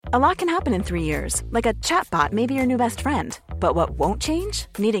A lot can happen in 3 years, like a chatbot may be your new best friend. But what won't change?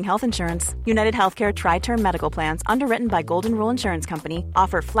 Needing health insurance. United Healthcare Tri-Term Medical Plans, underwritten by Golden Rule Insurance Company,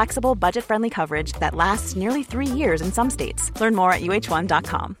 offer flexible, budget-friendly coverage that lasts nearly 3 years in some states. Learn more at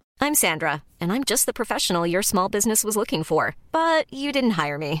uh1.com. I'm Sandra, and I'm just the professional your small business was looking for. But you didn't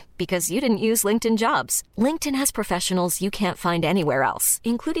hire me because you didn't use LinkedIn Jobs. LinkedIn has professionals you can't find anywhere else,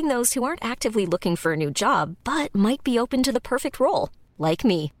 including those who aren't actively looking for a new job, but might be open to the perfect role, like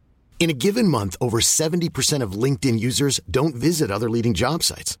me. In a given month, over 70% of LinkedIn users don't visit other leading job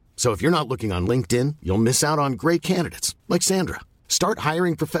sites. So if you're not looking on LinkedIn, you'll miss out on great candidates like Sandra. Start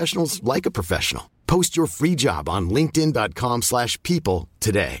hiring professionals like a professional. Post your free job on linkedin.com/people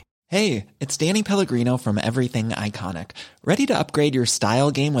today. Hey, it's Danny Pellegrino from Everything Iconic. Ready to upgrade your style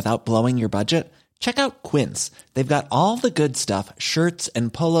game without blowing your budget? Check out Quince. They've got all the good stuff, shirts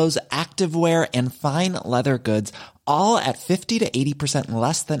and polos, activewear, and fine leather goods, all at 50 to 80%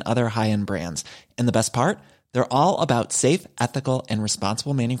 less than other high-end brands. And the best part? They're all about safe, ethical, and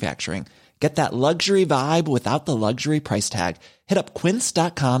responsible manufacturing. Get that luxury vibe without the luxury price tag. Hit up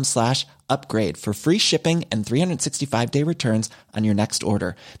quince.com/upgrade for free shipping and 365-day returns on your next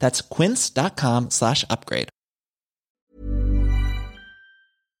order. That's quince.com/upgrade.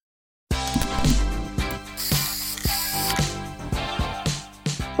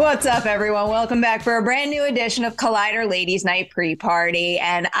 What's up, everyone? Welcome back for a brand new edition of Collider Ladies Night Pre-Party.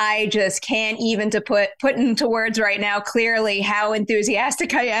 And I just can't even to put into words right now clearly how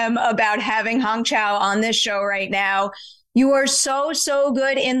enthusiastic I am about having Hong Chau on this show right now. You are so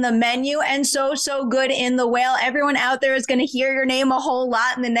good in the menu and so good in the whale. Everyone out there is going to hear your name a whole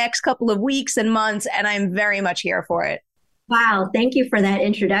lot in the next couple of weeks and months, and I'm very much here for it. Wow, thank you for that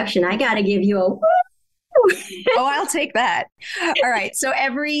introduction. I got to give you a woo. Oh, I'll take that. All right. So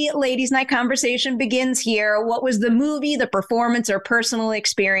every ladies' night conversation begins here. What was the movie, the performance, or personal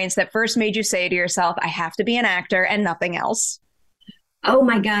experience that first made you say to yourself, I have to be an actor and nothing else? Oh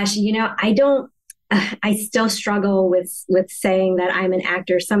my gosh. I still struggle with saying that I'm an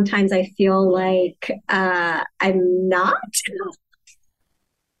actor. Sometimes I feel like I'm not.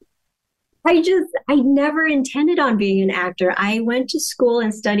 I never intended on being an actor. I went to school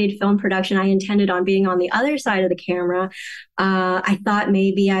and studied film production. I intended on being on the other side of the camera. I thought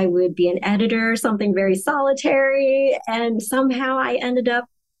maybe I would be an editor, something very solitary. And somehow I ended up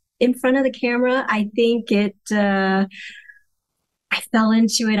in front of the camera. I think I fell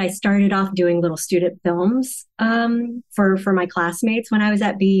into it. I started off doing little student films for my classmates when I was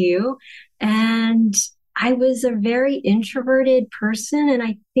at BU. And I was a very introverted person. And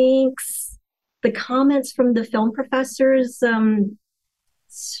I think the comments from the film professors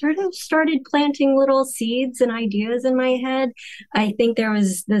sort of started planting little seeds and ideas in my head. I think there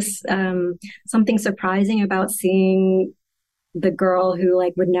was this something surprising about seeing the girl who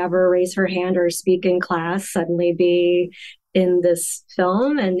would never raise her hand or speak in class suddenly be in this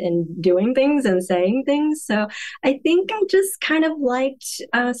film and doing things and saying things. So I think I just kind of liked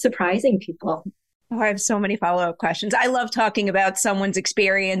surprising people. Oh, I have so many follow-up questions. I love talking about someone's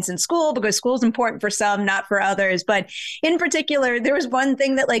experience in school because school is important for some, not for others. But in particular, there was one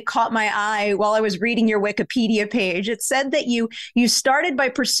thing that caught my eye while I was reading your Wikipedia page. It said that you started by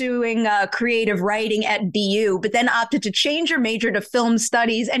pursuing creative writing at BU, but then opted to change your major to film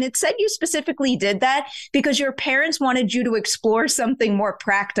studies. And it said you specifically did that because your parents wanted you to explore something more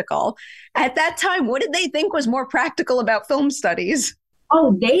practical. At that time, what did they think was more practical about film studies?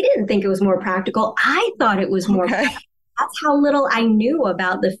 Oh, they didn't think it was more practical. I thought it was more practical. That's how little I knew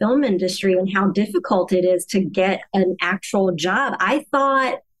about the film industry and how difficult it is to get an actual job. I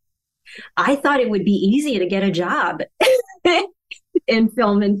thought it would be easy to get a job in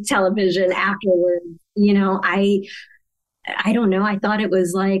film and television afterwards. I don't know. I thought it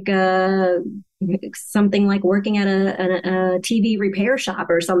was something like working at a TV repair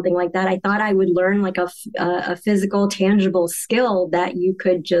shop or something like that. I thought I would learn a physical, tangible skill that you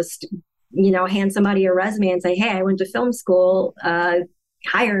could just, hand somebody a resume and say, hey, I went to film school,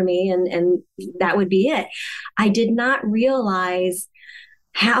 hire me, and that would be it. I did not realize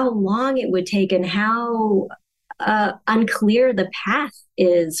how long it would take and how unclear the path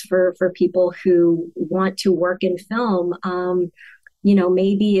is for people who want to work in film.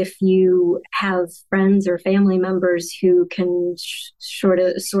 Maybe if you have friends or family members who can sort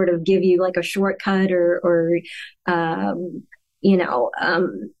of give you a shortcut or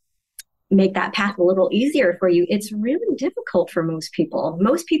make that path a little easier for you. It's really difficult for most people.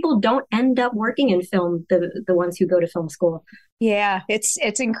 Most people don't end up working in film, the ones who go to film school. Yeah,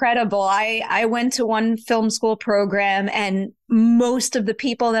 it's incredible. I went to one film school program, and most of the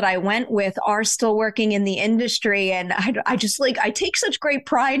people that I went with are still working in the industry, and I just like I take such great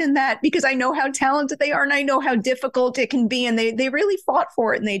pride in that because I know how talented they are and I know how difficult it can be, and they really fought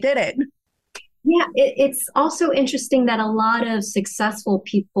for it and they did it. Yeah, it's also interesting that a lot of successful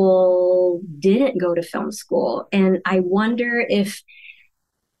people didn't go to film school. And I wonder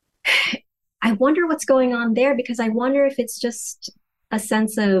what's going on there, because I wonder if it's just a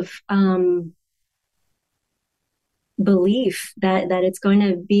sense of belief that it's going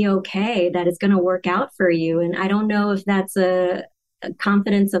to be okay, that it's going to work out for you. And I don't know if that's a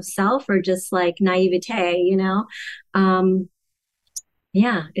confidence of self or just like naivete, you know? Um,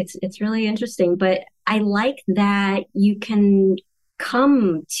 yeah, it's really interesting. But I like that you can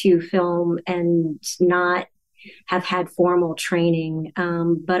come to film and not have had formal training.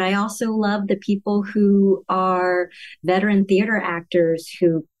 But I also love the people who are veteran theater actors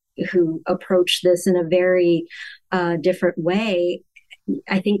who approach this in a very different way.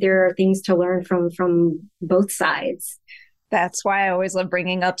 I think there are things to learn from both sides. That's why I always love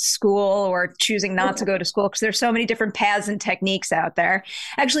bringing up school or choosing not to go to school because there's so many different paths and techniques out there.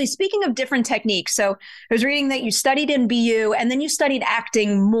 Actually, speaking of different techniques, so I was reading that you studied in BU and then you studied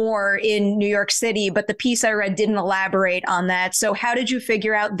acting more in New York City, but the piece I read didn't elaborate on that. So how did you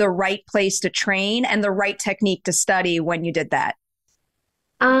figure out the right place to train and the right technique to study when you did that?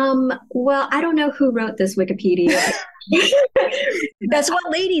 Well, I don't know who wrote this Wikipedia. That's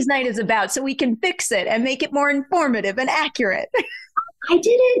what Ladies' Night is about, so we can fix it and make it more informative and accurate. I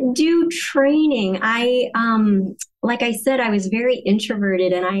didn't do training. Like I said, I was very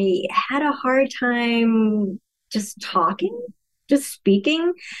introverted and I had a hard time just talking, just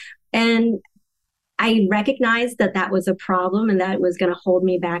speaking. And I recognized that that was a problem and that was going to hold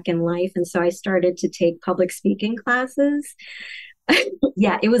me back in life. And so I started to take public speaking classes.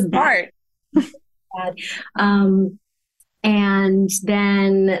 Yeah, it was that bad. And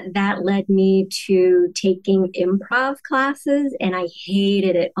then that led me to taking improv classes, and I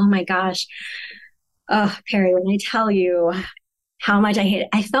hated it. Oh my gosh. Oh, Perry, when I tell you how much I hate it,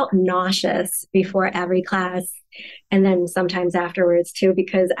 I felt nauseous before every class. And then sometimes afterwards too,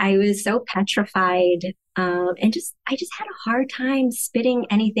 because I was so petrified. And I just had a hard time spitting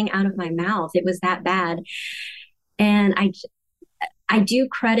anything out of my mouth. It was that bad. And I do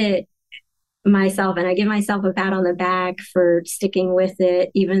credit myself and I give myself a pat on the back for sticking with it,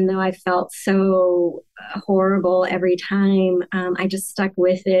 even though I felt so horrible every time. I just stuck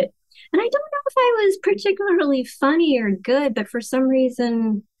with it. And I don't know if I was particularly funny or good, but for some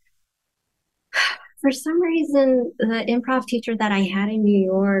reason, the improv teacher that I had in New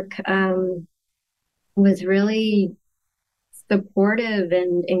York was really supportive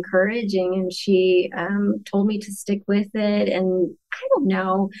and encouraging, and she told me to stick with it. And I don't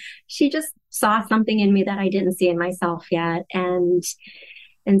know, she just saw something in me that I didn't see in myself yet, and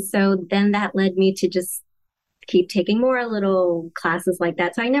so then that led me to just keep taking more little classes like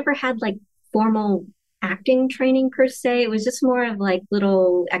that. So I never had like formal acting training per se. It was just more of like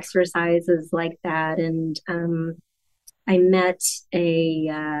little exercises like that. And I met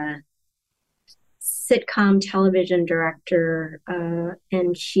a sitcom television director,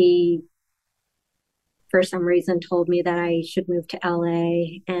 and she, for some reason, told me that I should move to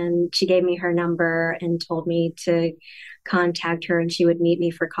LA. And she gave me her number and told me to contact her, and she would meet me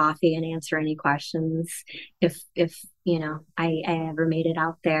for coffee and answer any questions if I ever made it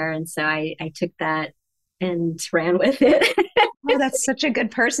out there. And so I took that and ran with it. Oh, that's such a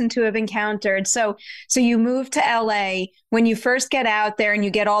good person to have encountered. So you move to LA. When you first get out there and you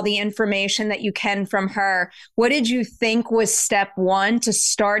get all the information that you can from her, what did you think was step one to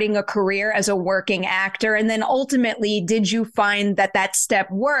starting a career as a working actor? And then ultimately, did you find that that step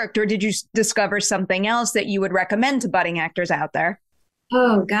worked, or did you discover something else that you would recommend to budding actors out there?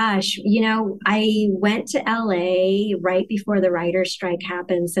 Oh gosh, I went to LA right before the writer's strike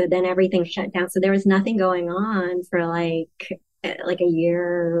happened, so then everything shut down. So there was nothing going on for like a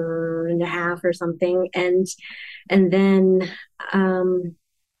year and a half or something, and then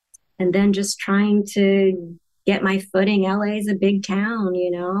just trying to get my footing. LA is a big town,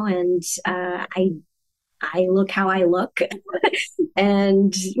 and I look how I look,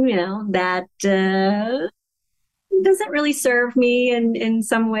 and that doesn't really serve me in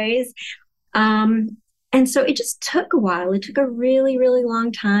some ways. And so it just took a while. It took a really, really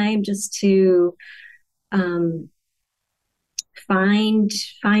long time just to find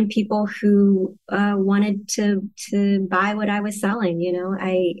people who wanted to buy what I was selling.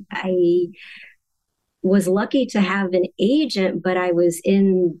 I was lucky to have an agent, but I was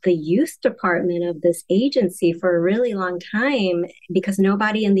in the youth department of this agency for a really long time because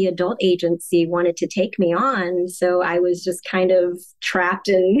nobody in the adult agency wanted to take me on. So I was just kind of trapped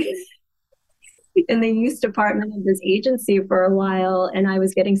in the youth department of this agency for a while. And I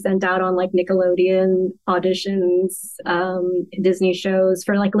was getting sent out on like Nickelodeon auditions, Disney shows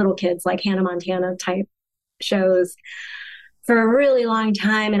for like little kids, like Hannah Montana type shows for a really long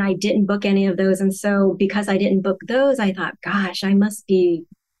time. And I didn't book any of those. And so because I didn't book those, I thought, gosh, I must be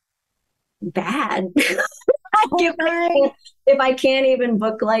bad. If I can't even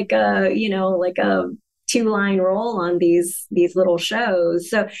book like a, like a 2-line role on these little shows.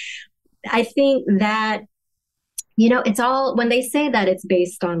 So I think that, it's all, when they say that it's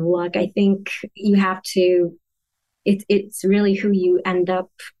based on luck, I think you have to, it's really who you end up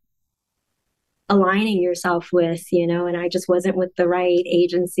aligning yourself with, and I just wasn't with the right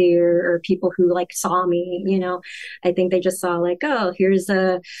agency or people who like saw me, I think they just saw like, oh, here's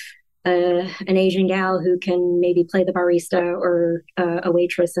an Asian gal who can maybe play the barista or a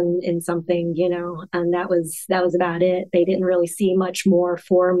waitress in something, and that was about it. They didn't really see much more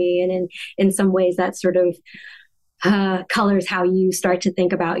for me. And in some ways that sort of colors how you start to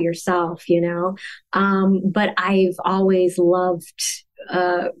think about yourself, but I've always loved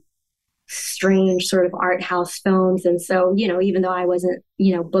strange sort of art house films. And so, even though I wasn't,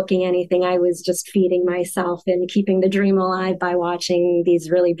 booking anything, I was just feeding myself and keeping the dream alive by watching these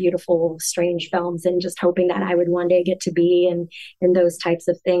really beautiful, strange films and just hoping that I would one day get to be in those types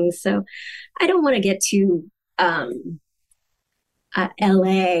of things. So I don't want to get too LA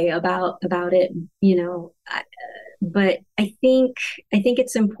about it, but I think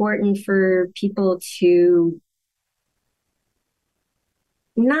it's important for people to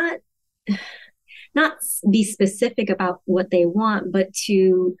not be specific about what they want, but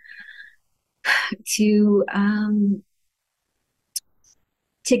to keep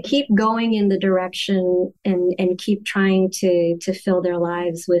going in the direction and keep trying to fill their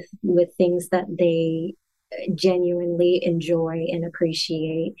lives with things that they genuinely enjoy and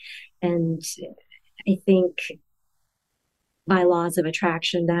appreciate. And I think by laws of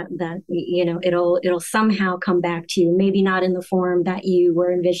attraction that it'll somehow come back to you, maybe not in the form that you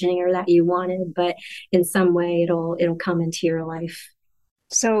were envisioning or that you wanted, but in some way it'll come into your life.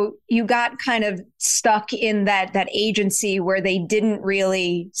 So you got kind of stuck in that agency where they didn't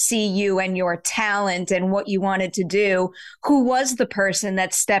really see you and your talent and what you wanted to do. Who was the person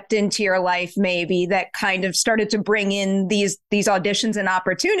that stepped into your life maybe that kind of started to bring in these auditions and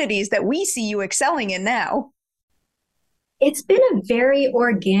opportunities that we see you excelling in now? It's been a very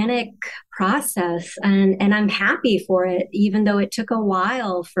organic process, and I'm happy for it, even though it took a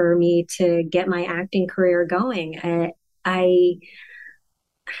while for me to get my acting career going. I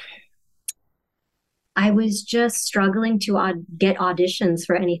was just struggling to get auditions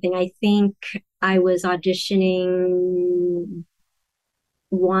for anything. I think I was auditioning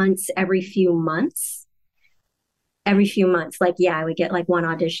once every few months. Like, I would get like one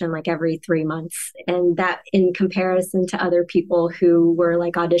audition like every 3 months. And that in comparison to other people who were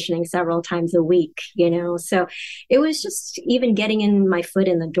like auditioning several times a week, so it was just even getting in my foot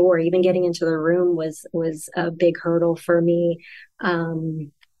in the door, even getting into the room was a big hurdle for me.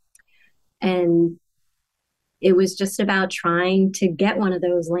 And it was just about trying to get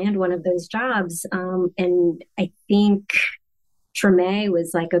land one of those jobs. And I think Treme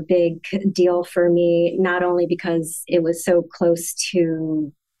was like a big deal for me, not only because it was so close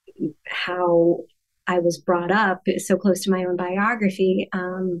to how I was brought up, so close to my own biography,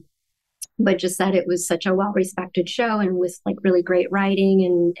 but just that it was such a well-respected show and with like really great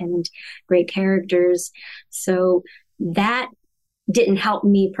writing and great characters. So that didn't help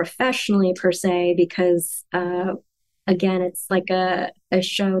me professionally per se, because again, it's like a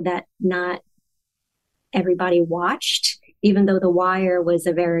show that not everybody watched. Even though The Wire was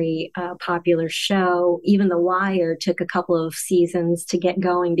a very popular show, even The Wire took a couple of seasons to get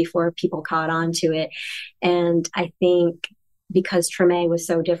going before people caught on to it. And I think because Treme was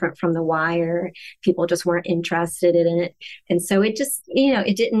so different from The Wire, people just weren't interested in it. And so it just,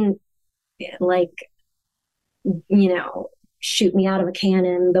 it didn't like, shoot me out of a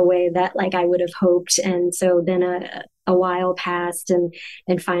cannon the way that like I would have hoped. And so then a while passed and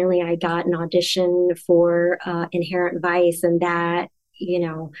finally I got an audition for Inherent Vice, and that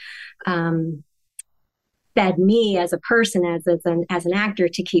fed me as a person, as an actor,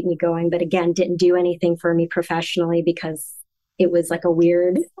 to keep me going, but again didn't do anything for me professionally because it was like a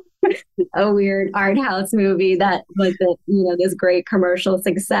weird art house movie that was this great commercial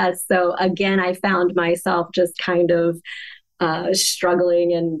success. So again, I found myself just kind of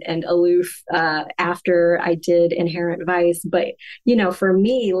struggling and aloof after I did Inherent Vice. But, you know, for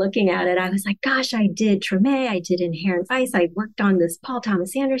me looking at it, I was like, gosh, I did Treme, I did Inherent Vice, I worked on this Paul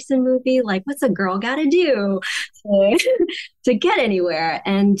Thomas Anderson movie. Like, what's a girl got to do to get anywhere?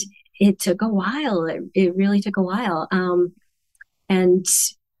 And it took a while. It really took a while. And,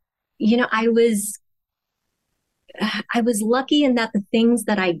 you know, I was lucky in that the things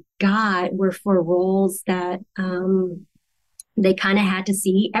that I got were for roles that they kind of had to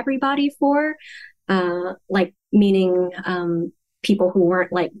see everybody for, like meaning people who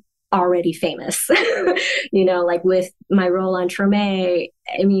weren't like already famous. You know, like with my role on Treme,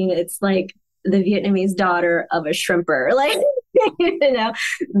 I mean, it's like the Vietnamese daughter of a shrimper. Like, you know,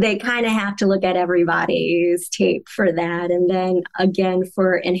 they kind of have to look at everybody's tape for that. And then again,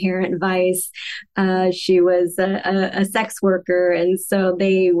 for Inherent Vice, she was a sex worker. And so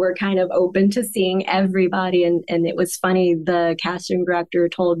they were kind of open to seeing everybody. And it was funny, the casting director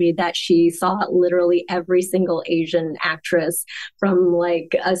told me that she saw literally every single Asian actress from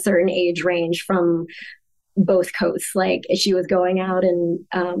like a certain age range from both coasts. Like she was going out and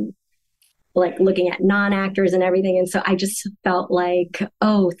like looking at non-actors and everything. And so I just felt like,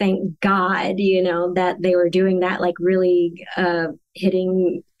 oh, thank God, you know, that they were doing that, like really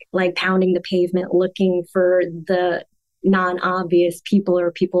hitting, like pounding the pavement, looking for the non-obvious people or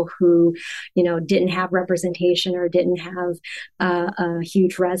people who, you know, didn't have representation or didn't have a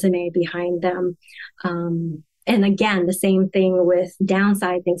huge resume behind them. And again, the same thing with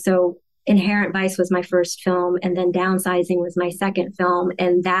Downsizing. So Inherent Vice was my first film, and then Downsizing was my second film.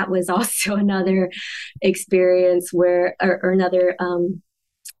 And that was also another experience where, or another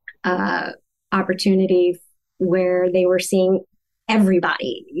opportunity where they were seeing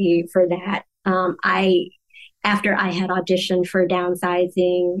everybody for that. After I had auditioned for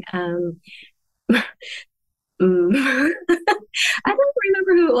Downsizing, I don't remember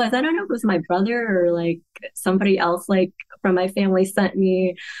who it was. I don't know if it was my brother or like somebody else, like from my family sent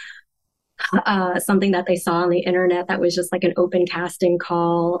me something that they saw on the internet that was just like an open casting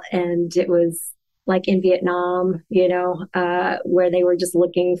call. And it was like in Vietnam, you know, where they were just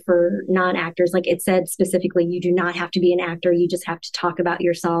looking for non-actors. Like it said specifically, you do not have to be an actor. You just have to talk about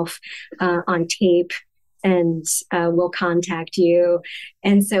yourself on tape and we'll contact you.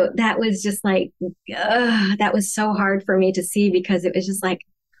 And so that was just like, that was so hard for me to see, because it was just like,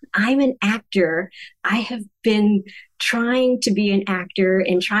 I'm an actor. I have been trying to be an actor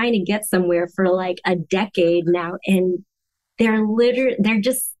and trying to get somewhere for like a decade now. And they're literally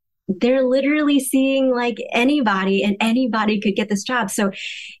seeing like anybody, and anybody could get this job. So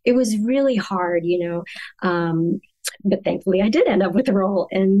it was really hard, you know. But thankfully I did end up with a role,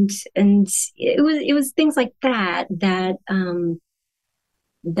 and it was things like that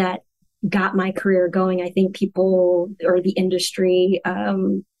that got my career going. I think people or the industry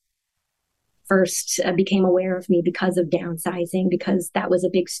first became aware of me because of Downsizing, because that was a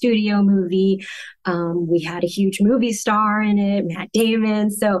big studio movie. We had a huge movie star in it, Matt Damon,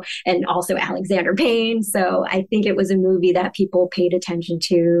 and also Alexander Payne. So I think it was a movie that people paid attention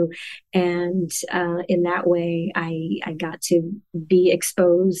to. And in that way, I got to be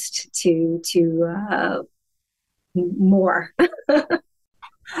exposed to more.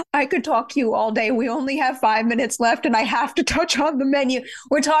 I could talk to you all day. We only have 5 minutes left, and I have to touch on the menu.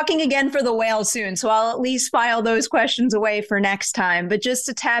 We're talking again for The Whale soon, so I'll at least file those questions away for next time. But just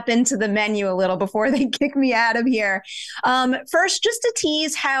to tap into the menu a little before they kick me out of here. First, just to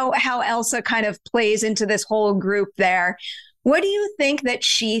tease how Elsa kind of plays into this whole group there. What do you think that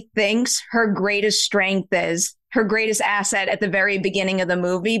she thinks her greatest strength is? Her greatest asset at the very beginning of the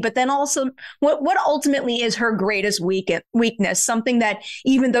movie, but then also what ultimately is her greatest weakness, something that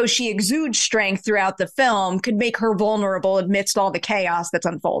even though she exudes strength throughout the film could make her vulnerable amidst all the chaos that's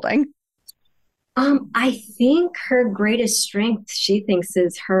unfolding? I think her greatest strength, she thinks,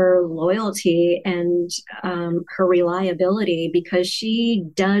 is her loyalty and her reliability, because she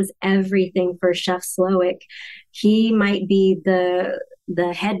does everything for Chef Slowik. He might be the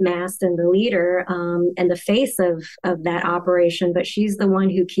headmaster and the leader and the face of that operation, but she's the one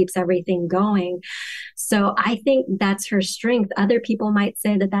who keeps everything going. So I think that's her strength. Other people might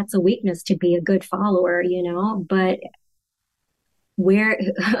say that that's a weakness, to be a good follower, you know, but where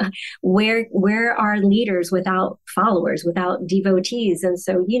are leaders without followers, without devotees? And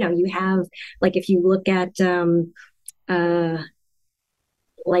so, you know, you have, like, if you look at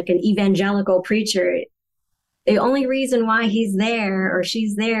like an evangelical preacher, the only reason why he's there or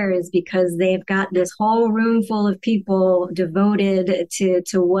she's there is because they've got this whole room full of people devoted to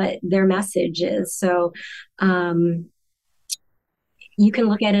what their message is. So you can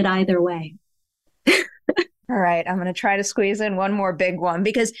look at it either way. All right, I'm going to try to squeeze in one more big one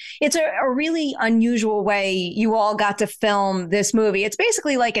because it's a really unusual way you all got to film this movie. It's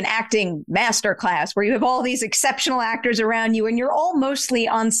basically like an acting masterclass where you have all these exceptional actors around you and you're all mostly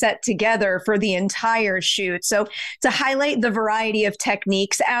on set together for the entire shoot. So to highlight the variety of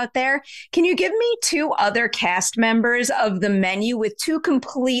techniques out there, can you give me two other cast members of The Menu with two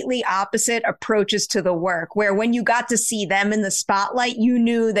completely opposite approaches to the work, where when you got to see them in the spotlight, you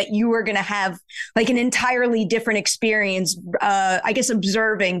knew that you were going to have like an entirely different experience, I guess,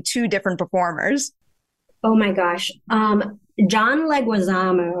 observing two different performers? Oh my gosh. John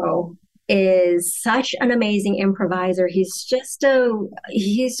Leguizamo is such an amazing improviser. He's just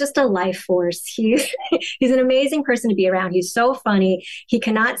a life force. He's an amazing person to be around. He's so funny. He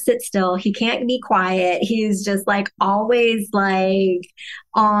cannot sit still. He can't be quiet. He's just like always like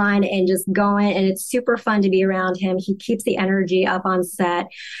on and just going, and it's super fun to be around him. He keeps the energy up on set,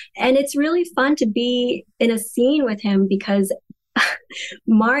 and it's really fun to be in a scene with him because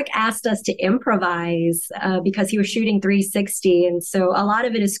Mark asked us to improvise because he was shooting 360. And so a lot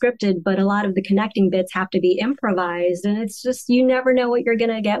of it is scripted, but a lot of the connecting bits have to be improvised. And it's just, you never know what you're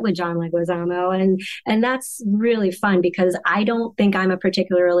going to get with John Leguizamo. And that's really fun because I don't think I'm a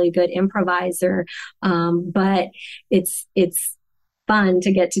particularly good improviser, but it's fun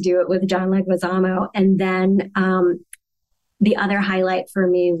to get to do it with John Leguizamo. And then the other highlight for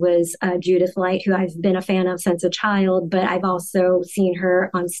me was Judith Light, who I've been a fan of since a child, but I've also seen her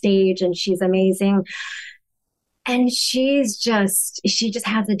on stage and she's amazing. And she just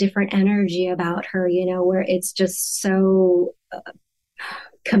has a different energy about her, you know, where it's just so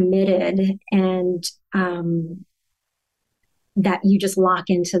committed and that you just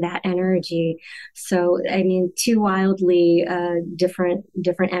lock into that energy. So, I mean, two wildly different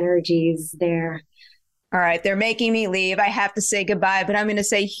energies there. All right, they're making me leave. I have to say goodbye, but I'm going to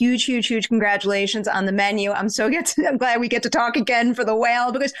say huge, huge, huge congratulations on The Menu. I'm glad we get to talk again for The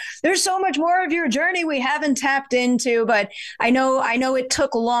Whale because there's so much more of your journey we haven't tapped into. But I know it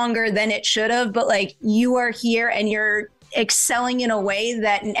took longer than it should have. But like you are here and you're excelling in a way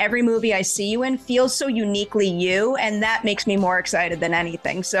that in every movie I see you in feels so uniquely you, and that makes me more excited than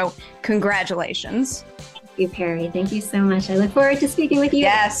anything. So congratulations. Thank you, Perry. Thank you so much. I look forward to speaking with you.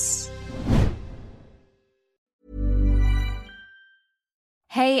 Yes.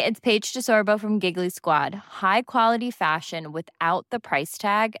 Hey, it's Paige DeSorbo from Giggly Squad. High quality fashion without the price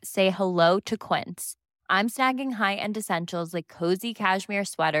tag. Say hello to Quince. I'm snagging high-end essentials like cozy cashmere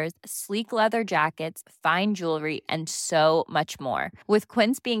sweaters, sleek leather jackets, fine jewelry, and so much more. With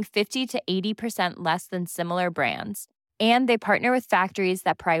Quince being 50 to 80% less than similar brands. And they partner with factories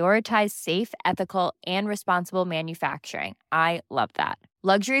that prioritize safe, ethical, and responsible manufacturing. I love that.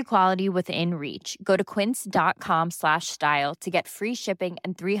 Luxury quality within reach. Go to quince.com/style to get free shipping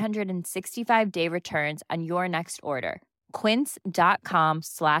and 365-day returns on your next order.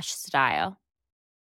 Quince.com/style.